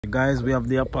Guys, we have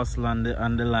the apostle on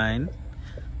the line.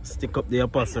 Stick up the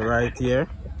apostle right here.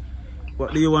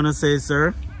 What do you want to say,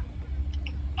 sir?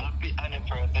 Happy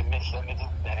anniversary, Mr.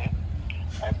 Mrs. Day.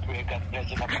 I pray God bless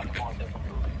you upon the mouth of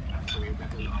you. I pray that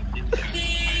the Lord gives you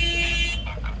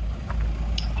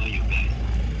for you guys.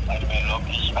 And may love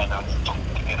each other stuck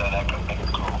together like a big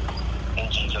glue.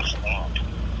 In Jesus' name.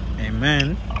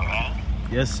 Amen. Amen.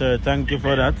 Yes, sir. Thank you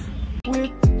for that.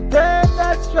 With them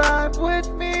that strive with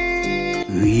me,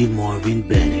 Real Marvin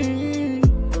Bennett.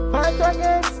 fight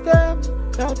against them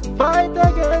that fight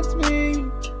against me,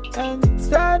 and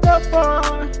stand up for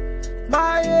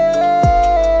my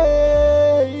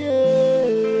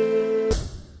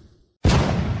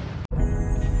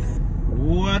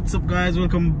What's up, guys?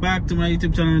 Welcome back to my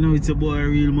YouTube channel. Now it's your boy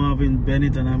Real Marvin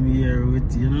Bennett, and I'm here with,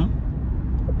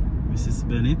 Mrs.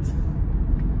 Bennett.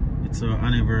 It's our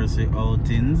anniversary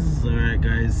outings. Alright,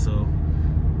 guys, so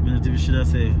we should have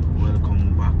say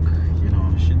welcome back.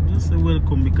 We should just say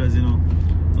welcome because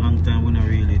long time we don't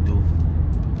really do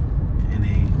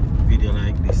any video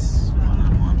like this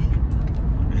one-on-one,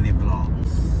 any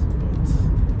vlogs, but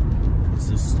it's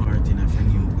just starting of a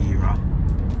new era,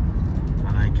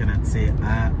 and I cannot say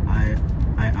I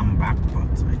am back,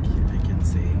 but I can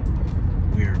say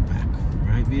we're back,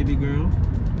 right, baby girl?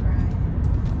 Right.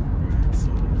 So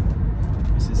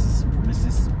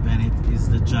Mrs. Bennett is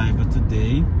the driver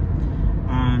today,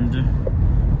 and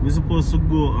we're supposed to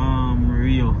go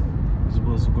Rio. We're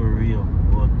supposed to go Rio,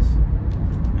 but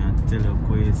I tell you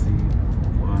crazy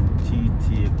one tea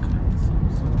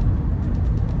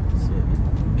so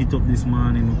get up this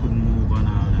morning, we couldn't move and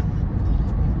all that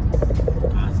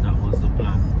because that was the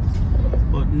plan.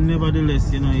 But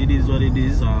nevertheless, it is what it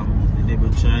is. The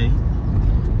devil try.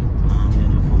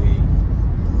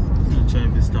 Try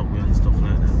to stop we and stuff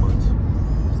like that, but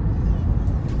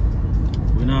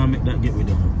we now make that get we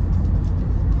done.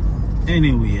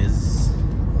 Anyways,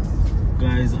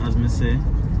 guys, as me say,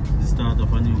 the start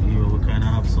of a new era, we kind of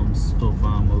have some stuff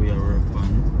where we are working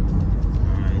on.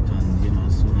 Alright, and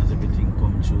as soon as everything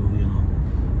come through, you'll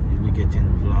be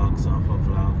getting vlogs off of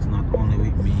vlogs, not only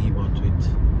with me but with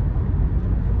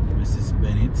Mrs.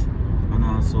 Bennett. And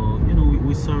also,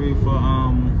 we're sorry for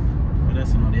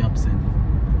that's the absent.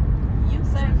 You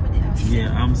sorry for the absent?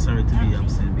 Yeah, I'm sorry to be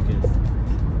absent because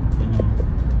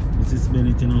Mrs.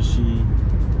 Bennett,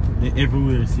 they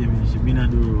everywhere see me. She been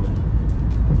at the road.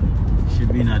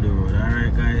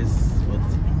 Alright, guys, but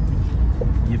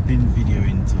you've been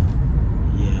videoing too.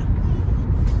 Yeah,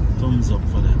 thumbs up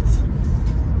for that.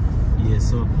 Yeah,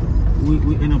 so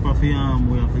we end up we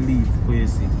have to leave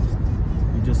Kwesi.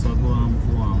 We just go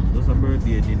for just a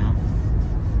birthday dinner.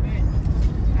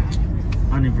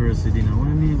 Anniversary dinner. What I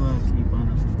mean by keep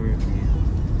on as a birthday?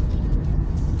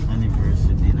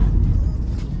 Anniversary dinner.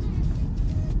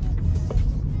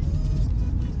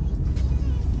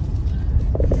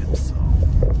 Yep, so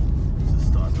it's the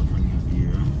start of a new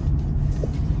era.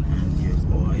 And your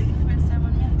boy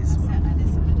is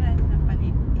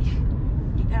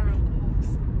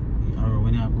Arrow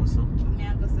when you go so?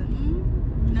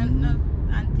 No,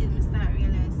 until I start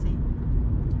realizing.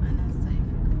 And I say,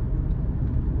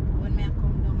 when I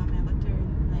come down, I'm going to turn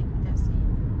like that's it.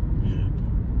 Yeah.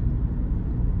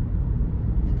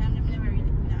 And time I never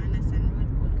really understand road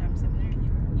code comes, I never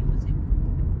use it.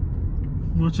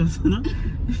 Watch us now?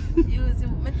 Use it.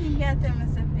 But I think I tell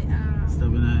myself,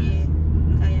 Stop it, nice.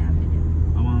 Yeah,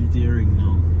 I want to ring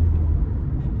now.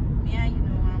 yeah, you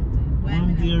know what I'm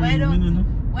doing. Why don't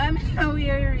Why am I not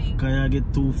wearing? Can I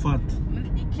get too fat?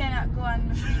 You cannot go on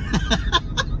the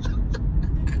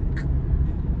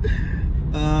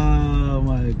Oh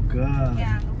my god.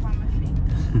 Yeah, go on my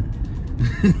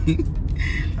finger.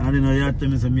 I don't know, you have to tell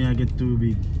me something I get too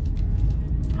big.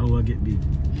 How I get big?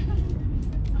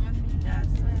 I'm a finger as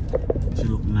well. She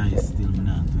look nice still,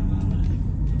 man.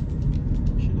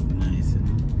 She look nice,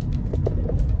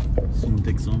 Soon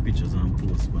take some pictures and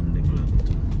post on the vlog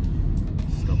too.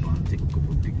 Stop and take a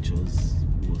couple pictures,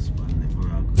 post on the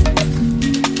vlog.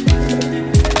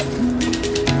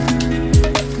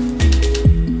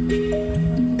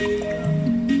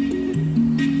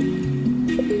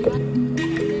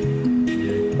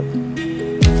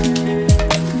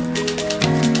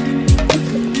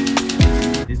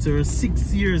 It's our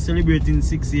 6th year, celebrating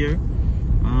 6th year.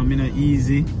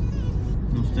 Easy.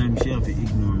 Enough time she have to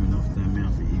ignore me, enough time me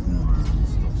have to ignore her and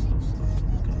stuff.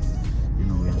 Because we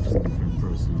are two different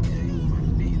persons, we are human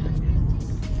being,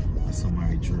 and it's some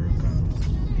marriage work, and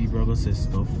people are gonna say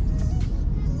stuff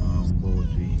about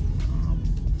we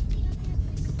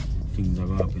things are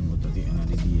gonna happen, but at the end of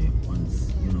the day, once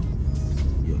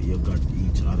you got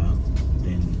each other,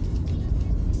 then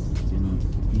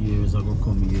years ago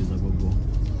come, years ago go.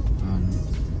 And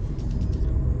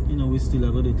you know, we still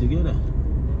are going together.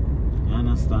 You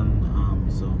understand?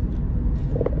 So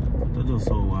that's just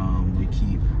how we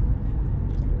keep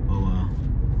our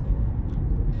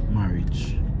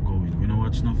marriage going. We don't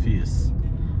watch no face.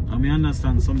 And we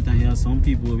understand sometimes there are some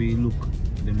people we look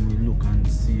and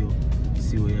see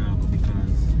where you are go,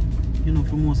 because you know,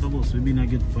 for most of us we've been a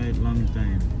good fight long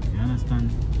time. You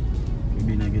understand? We've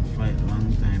been a good fight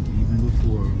long time, even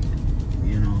before,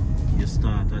 you know, you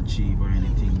start achieve or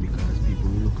anything, because people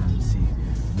will look and see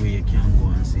where you can go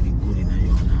and see the good in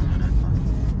you and all of that.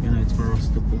 And, you know, it's for us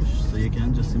to push. So you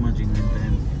can just imagine when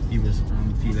time people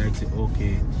feel like say,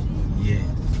 okay, yeah,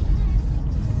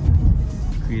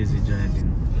 crazy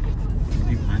driving.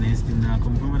 And they still not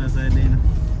come from the other side then.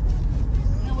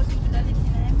 No, what's with that?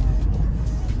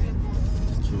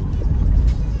 True.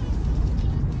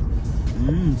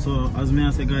 So as me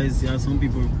I say, guys, yeah, some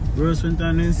people worse when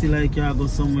time you see like you go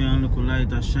somewhere and look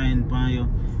light a shine pan you,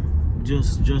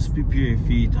 just prepare your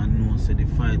feet and know say the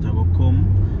fight will come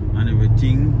and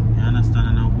everything, you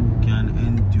understand, and who can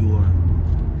endure.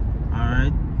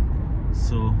 Alright,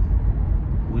 so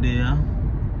we're there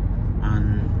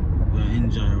and we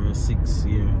enjoy our 6th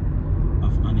year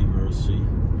of anniversary.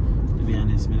 To be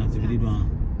honest, me not did one.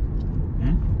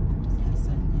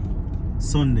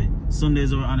 Sunday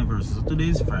is our anniversary. So today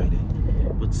is Friday,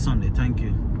 but Sunday. Thank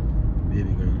you,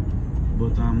 baby girl.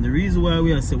 But the reason why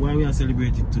we are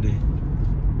celebrating today.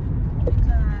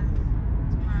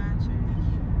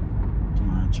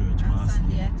 Tomorrow church. And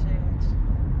Sunday at church.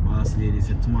 Boss lady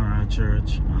said tomorrow at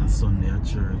church and Sunday at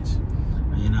church.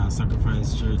 And you know,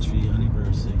 sacrifice church for your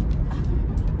anniversary.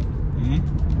 Eh?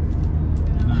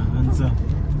 You know, answer.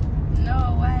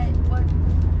 No, why? What?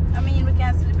 I mean, we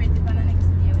can celebrate it on the next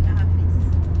day. We don't have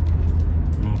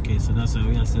this. Okay, so that's why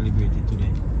we are celebrating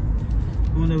today.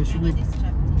 I wonder we should go.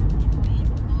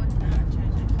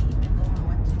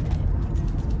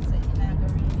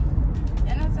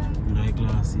 Like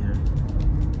last year.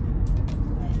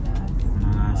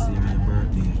 Last year, my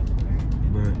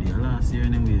birthday. Last year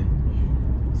anyway.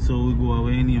 So we go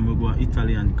away and we go to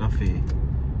Italian cafe.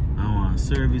 And one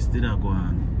service did I go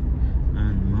on.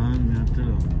 And man, I tell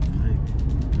you, like,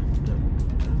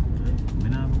 I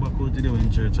not go back out today when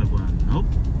church I go on. Nope.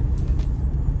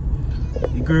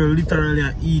 The girl literally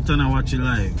eat and I watch it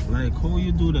live. Like, how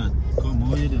you do that? Come,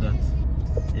 how you do that?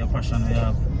 Your passion we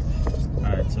have.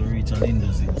 Alright, so we reach a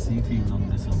Linda's Hill. See if you long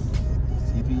this one.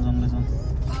 See if you long this one.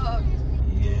 Oh.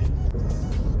 Yeah.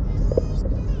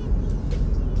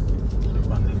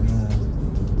 We're on the new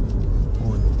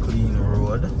old clean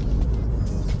road.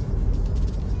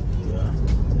 Yeah.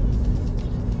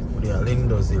 We are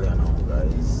Linda's Hill now,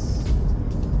 guys.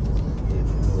 If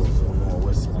you know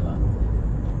Westmoreland.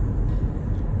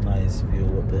 Nice view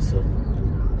up there, so.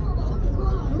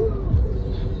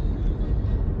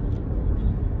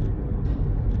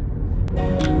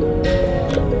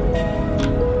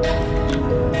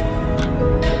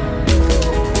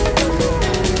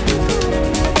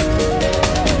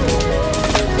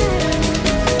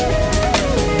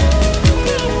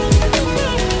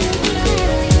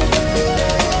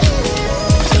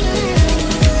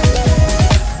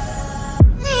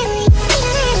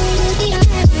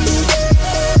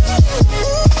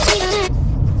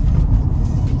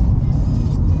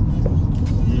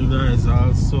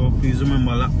 Please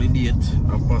remember lock the date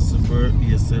of Pastor's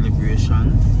birthday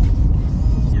celebration.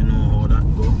 You know how that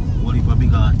go. What if a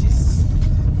big artist?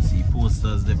 See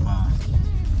posters there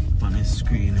on the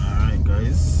screen. Alright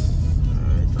guys.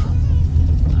 Alright,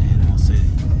 and you know say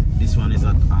this one is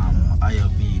at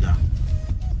Ayurveda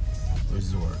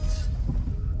Resort,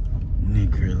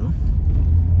 Negril,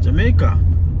 Jamaica.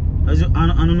 As you I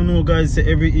don't know guys,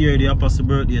 say every year the Pastor's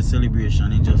birthday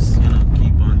celebration it just, you know,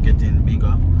 keep on getting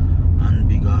bigger and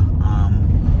bigger.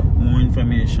 More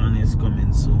information is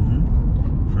coming soon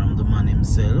from the man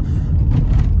himself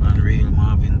and Real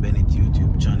Marvin Bennett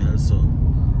YouTube channel, so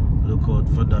look out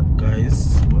for that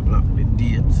guys. But lock the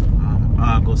date,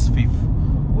 August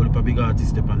 5th. All the big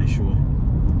artists step on the show.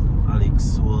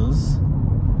 Alex was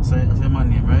say my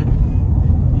name, right?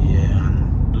 Yeah,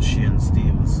 and Dushane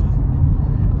Stevens,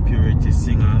 Purity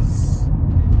Singers,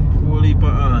 whole heap of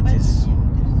artists.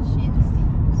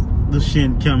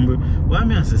 Dushane Campbell. Why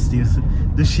me I say Steve?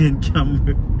 Dushane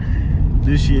Campbell.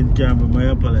 Dushane Campbell, my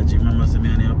apology. Remember say me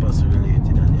and the apostle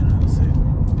related, and you know say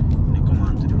when you come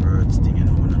on to the words thing, you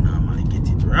know when I normally get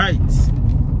it right.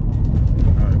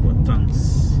 Alright, but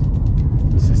thanks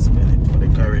Mrs. Bennett for the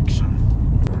correction.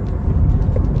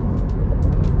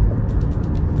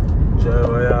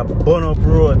 Driver, you burn up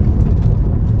road.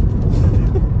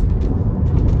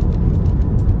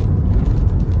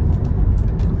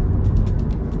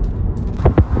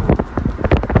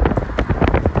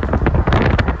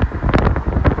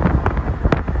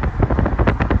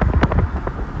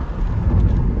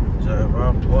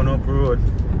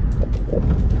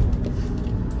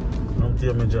 to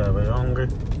hear me drive. Are you hungry?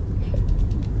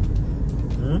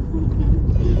 Hmm?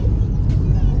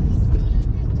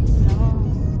 No.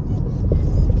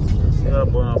 See that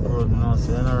bun up road, now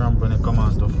see any ramp when it come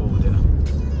out to food, you know.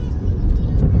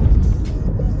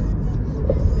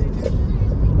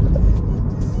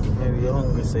 Maybe you're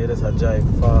hungry, so you just a drive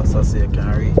faster so you can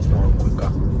reach more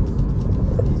quicker.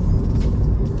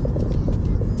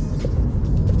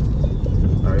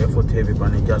 Or your foot heavy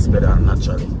on the gas pedal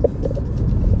naturally.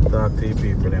 Talk to the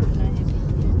people them.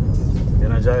 You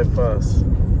not drive fast.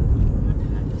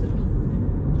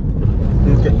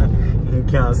 You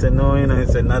can't say no, you know, you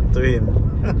say not to him.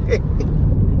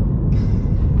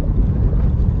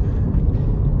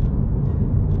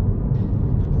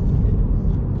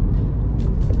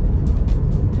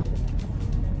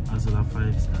 That's a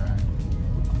 5-star.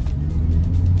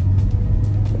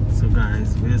 So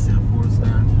guys, where's your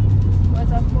 4-star?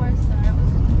 What's a 4-star?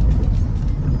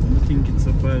 I think it's a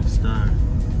 5-star.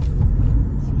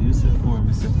 So you say 4,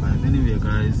 I say 5. Anyway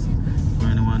guys, for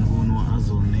anyone who know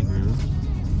Azul Negro,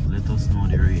 let us know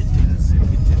the ratings if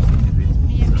it's Maybe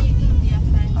a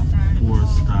 5-star.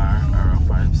 4-star or a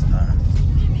 5-star.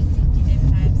 Maybe it's a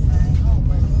 5-star. No,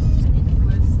 but it's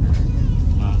a 4-star.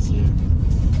 Last year.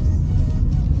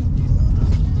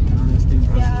 I always think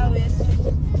Azul. Yeah, always.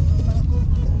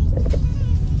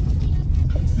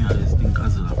 I always think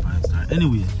Azul a 5-star.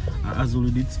 Anyway, Azul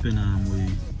did spend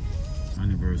with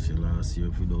anniversary last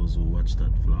year for those who watched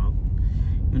that vlog.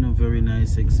 You know, very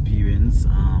nice experience.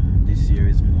 This year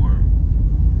is more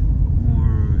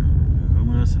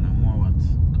what?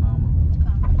 Calm.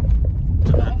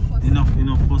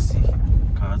 Enough fussy.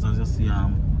 Cause as you see,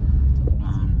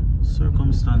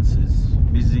 circumstances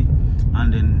busy,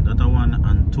 and then that one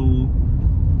and two.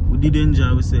 We did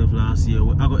enjoy ourselves last year.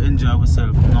 I got enjoy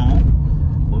ourselves now,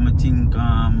 but I think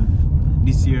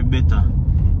this year better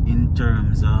in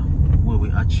terms of what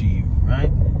we achieve,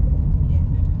 right?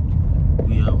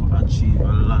 We have achieved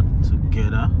a lot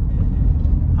together,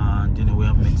 and you know we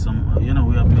have made some,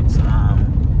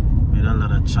 made a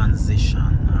lot of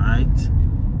transition, alright?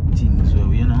 Things where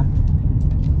we,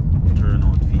 turn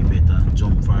out feel better,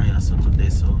 jump for here so today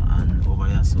so, and over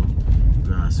here so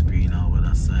grass screen over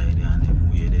that side and them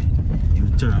way there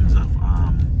in terms of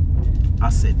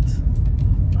asset,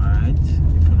 alright?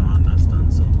 If you don't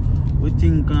understand, so we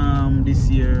think this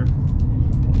year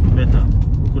better.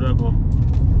 We could have go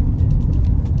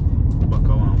back a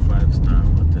 5-star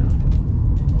hotel,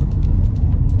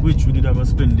 which we did have to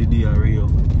spend the day at Rio,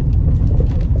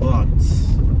 but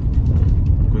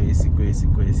crazy.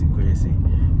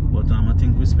 But I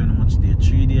think we spend much day,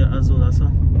 3 days as well as 3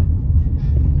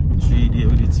 days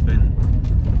we did spend.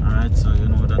 Alright, so you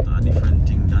know that a different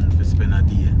thing than to spend a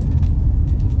day.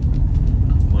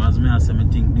 But as me I say, I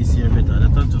think this year better.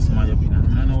 That's just my opinion.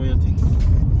 I don't know what you think.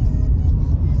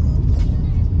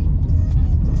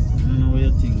 I don't know what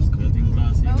you think. I think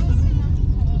last year better.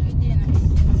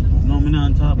 No, I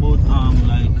don't talk about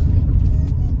like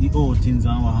the outings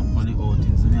and what happened on the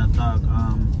outings. I talk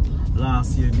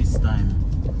last year this time.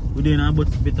 We didn't have a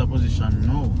better position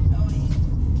now.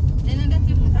 Then that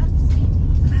you could ask me.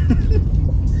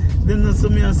 Then that's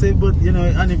something I say, but you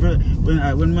know,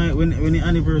 when the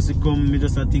anniversary come, me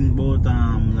just think about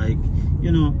like,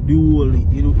 you know, the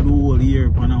whole year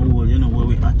upon a whole, you know, what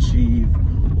we achieve,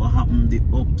 what happened, the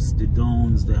ups, the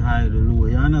downs, the high, the low.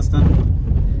 You understand?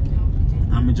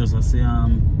 And me just say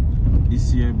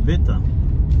this year better.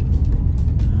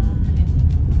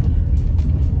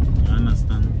 You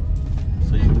understand?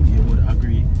 So you would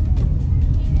agree?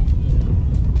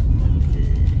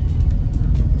 Okay.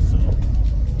 So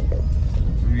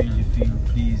really feel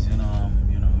pleased, with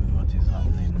what is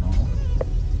happening now.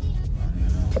 And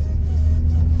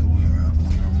we are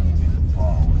moving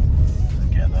forward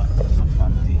together as a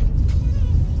family,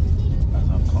 as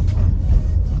a couple,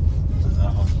 as a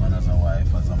husband, as a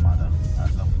wife, as a mother,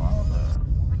 as a father.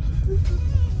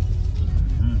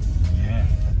 Yeah.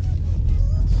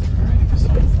 So we're ready for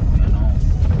some food,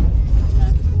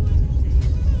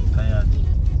 Tired.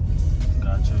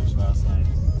 Got church last night.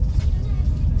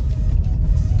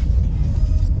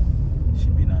 She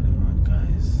been on the road,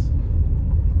 guys.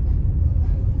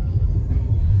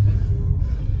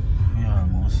 We're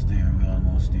almost there,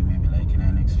 maybe like in the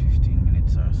next 15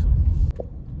 minutes or so.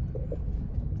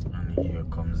 And here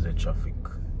comes the traffic.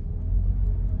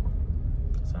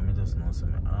 So I just know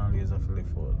something. I always have to leave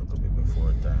for a little bit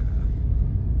before time.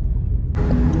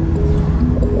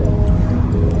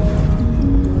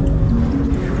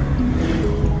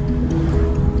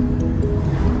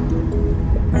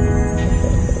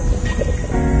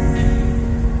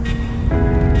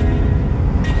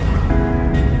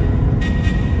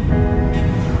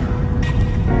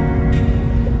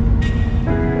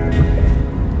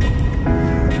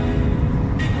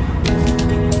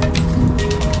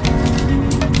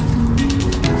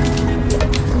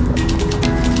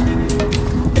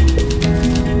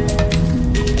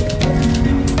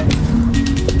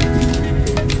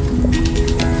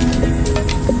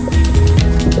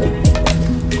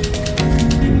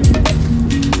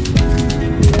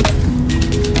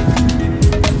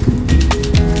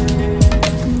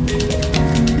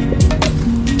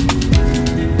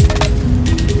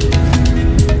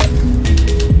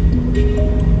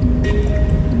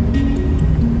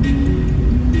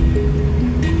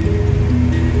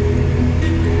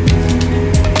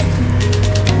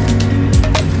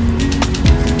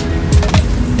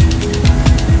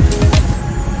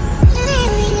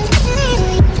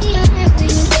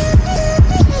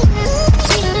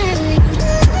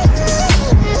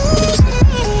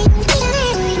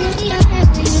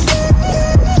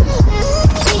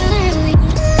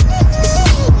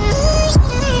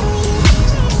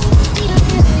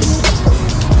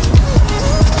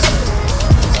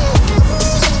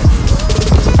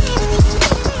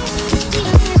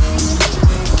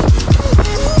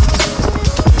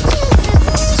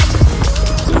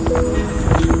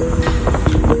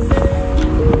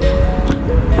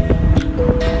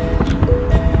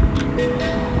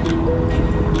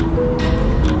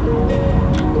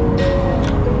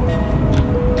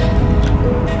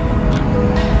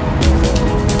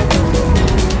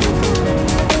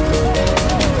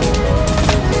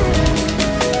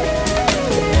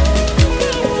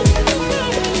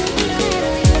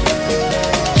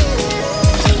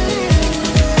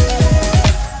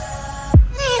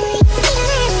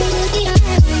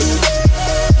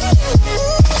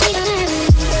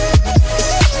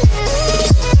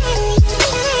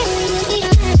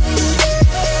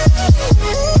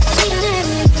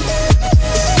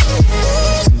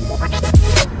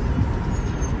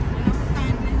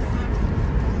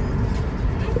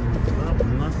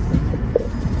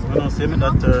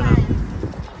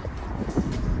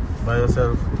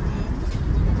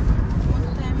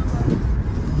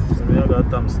 got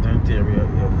Thompson interior,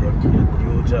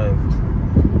 you drive.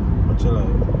 Watch your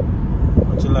light.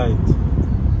 Watch your light.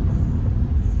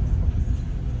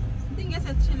 I think I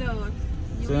said chill out.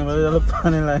 You See will my chill yellow out.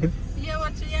 panny light? Yeah,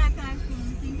 what you are talking?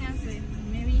 I think I said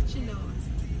maybe chill out.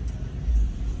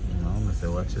 No, I'm gonna say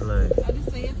watch your light. I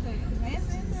just say it. Why you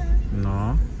say that? No,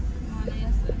 No, no,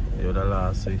 yes, sir. you're the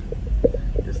last week.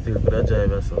 You still could have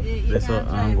drive so. Yeah, you This can't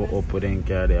one I'm drive go us. up with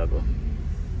the car there go.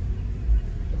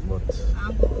 But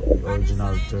I'll go.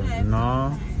 original turn.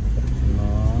 No.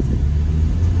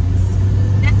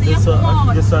 Let's say you come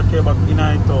out. This I came back in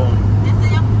our town. Let's say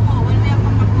you come out. When we come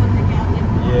back out, they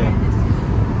can't Yeah.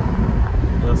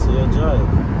 That's your drive.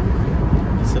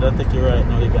 Instead of take it right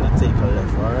now, you're gonna take a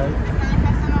left, alright?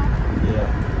 Yeah.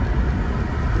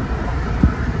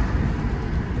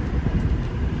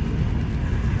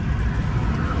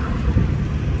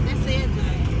 Let's say you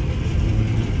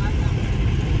drive.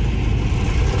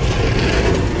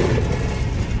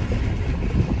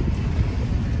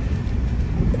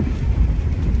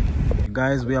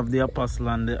 Guys, we have the apostle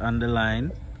on the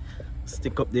line.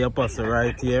 Stick up the apostle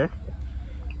right here.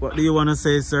 What do you want to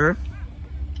say, sir?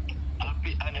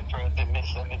 Happy anniversary,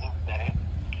 Mr. Mrs. Day.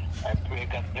 I pray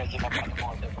God bless you upon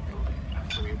all the food. I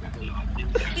pray that the Lord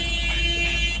gives you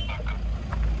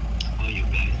all you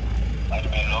guys.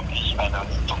 And may love each other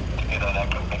stuck together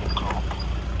like a big group.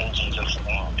 In Jesus'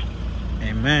 name.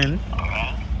 Amen.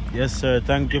 Alright? Yes, sir.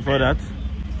 Thank you for that.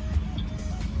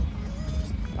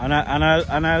 And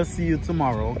I'll see you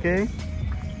tomorrow, okay?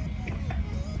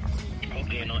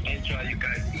 Okay, now enjoy you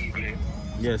guys' evening.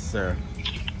 Yes, sir.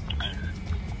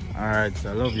 Alright, sir.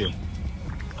 I love you.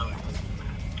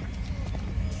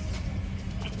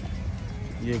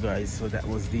 Yeah, guys, so that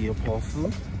was the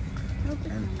apostle.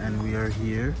 And we are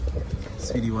here.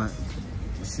 Sweetie, she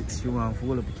want to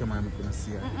hold up the camera, I'm going to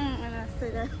see her. I say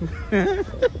that.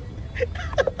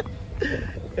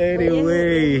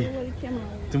 Anyway,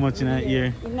 too much in her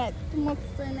ear. Not too much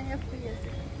in your face.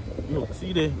 Look,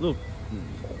 see there, look.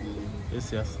 You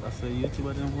see, I saw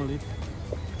YouTuber them hold it.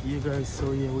 You guys,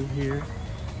 so yeah, we're here.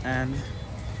 And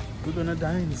we're gonna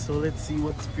dine, so let's see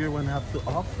what Spear One have to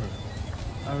offer.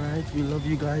 Alright, we love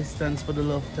you guys. Thanks for the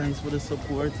love, thanks for the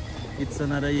support. It's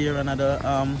another year, another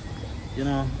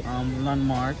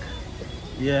landmark.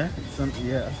 Yeah,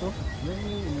 yeah, so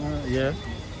yeah.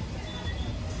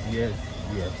 Yes.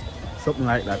 Something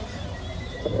like that.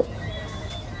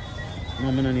 No,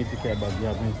 I don't need to care about you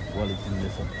have my wallet in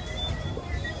this one.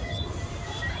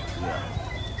 Yeah.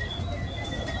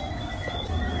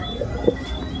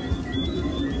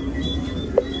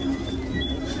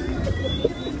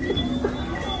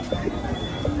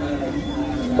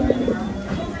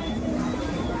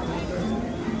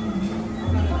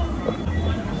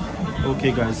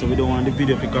 Okay guys, so we don't want the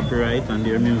video to copyright and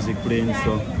their music playing,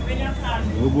 so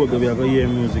we go there, we are going to hear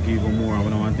music even more. We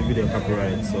don't want the video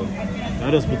copyright, so I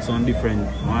just put some different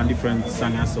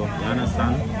song or so, you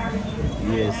understand?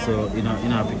 Yeah, so you know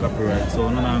have to copyright, so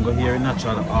we're not going to hear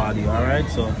natural audio, alright?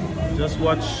 So just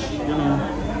watch,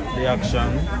 the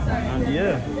action, and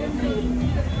yeah.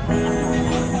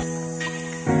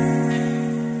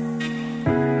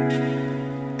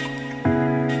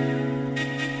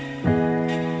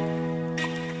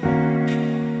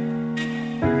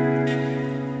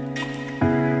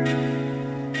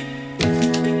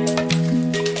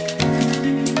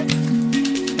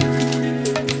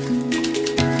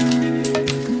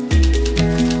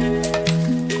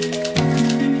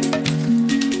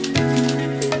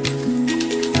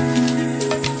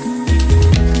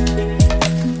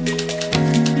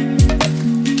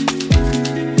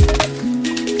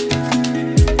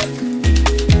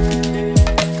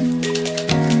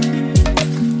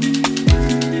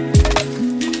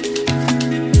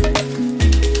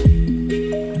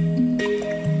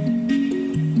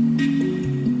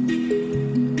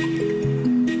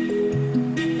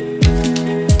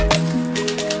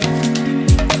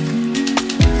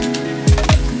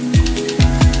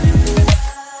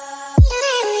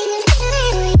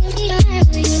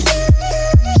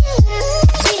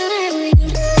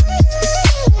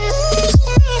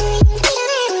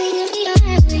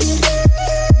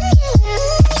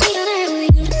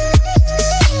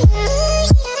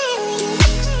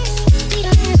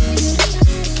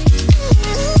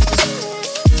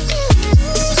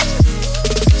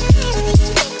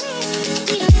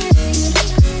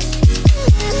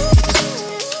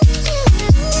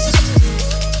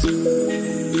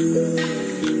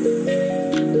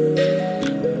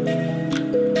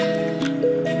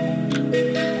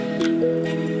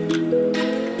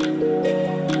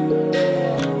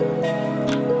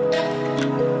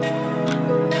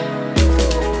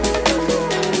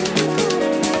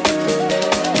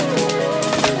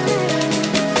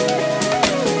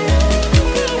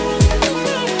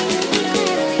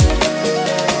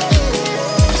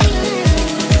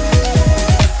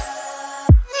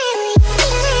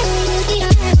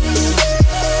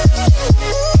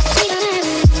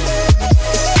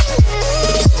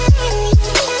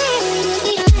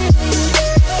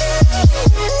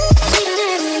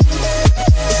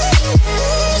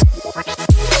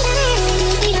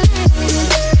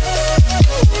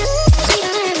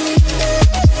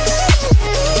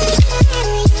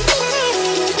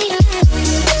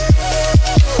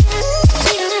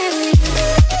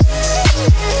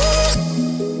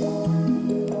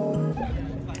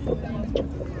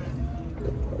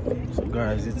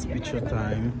 guys, it's picture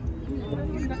time.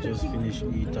 Just finished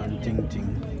eat and ting.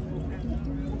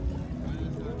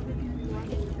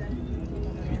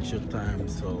 Picture time,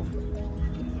 so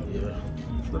yeah.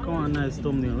 Look how nice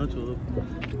thumbnail, let's look.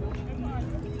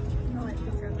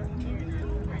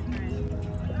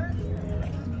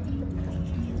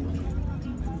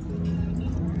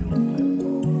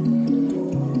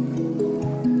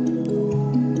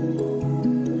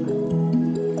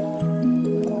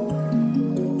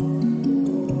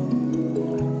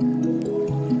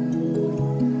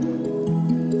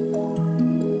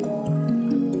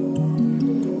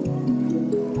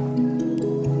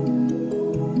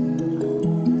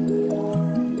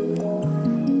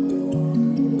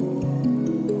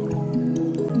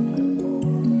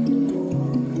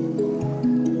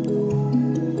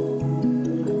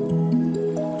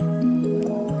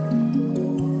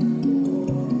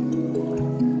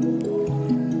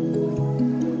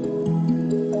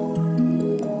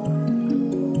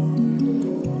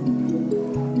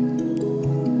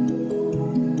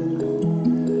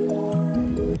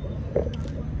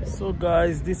 So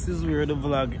guys, this is where the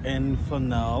vlog ends for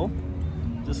now.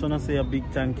 Just wanna say a big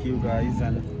thank you guys,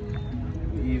 and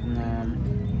we even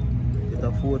did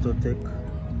a photo take.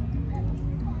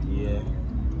 Yeah,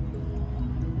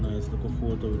 nice little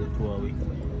photo with the two of we.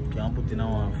 Can put in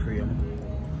our frame.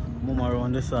 Mom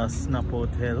around this snap out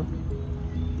hell.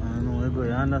 I know we go,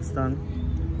 you understand?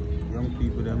 Young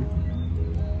people them.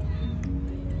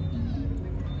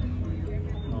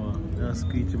 Oh, that's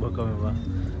screechy back of me.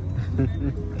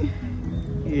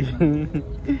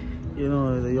 You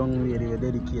know, the young lady will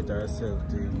dedicate herself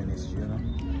to the ministry, you know.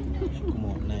 She come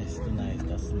out nice to nice,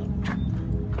 that's snap.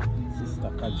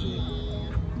 Sister Kaale,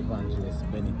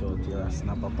 Evangelist Bennett out here,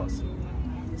 snap a pass.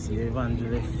 See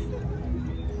Evangelist?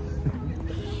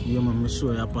 You man, me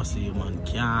show you a pass, you man,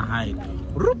 can't hide.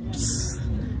 Roops!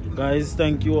 Guys,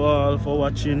 thank you all for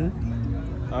watching.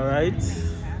 Alright?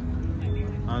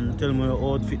 And tell me your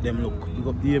outfit them look. Pick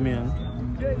up the man.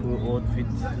 Your outfit.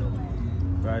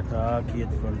 Right arcade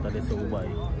front of the Subway.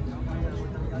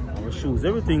 Our shoes,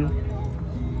 everything.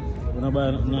 We're not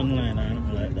buying nothing online or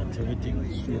anything like that.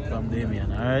 Everything straight from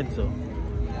Damien. Alright, so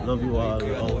love you all.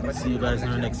 I'll see you guys in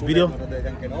our next video.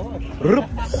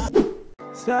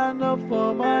 Stand up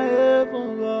for my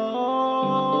heaven,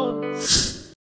 Lord.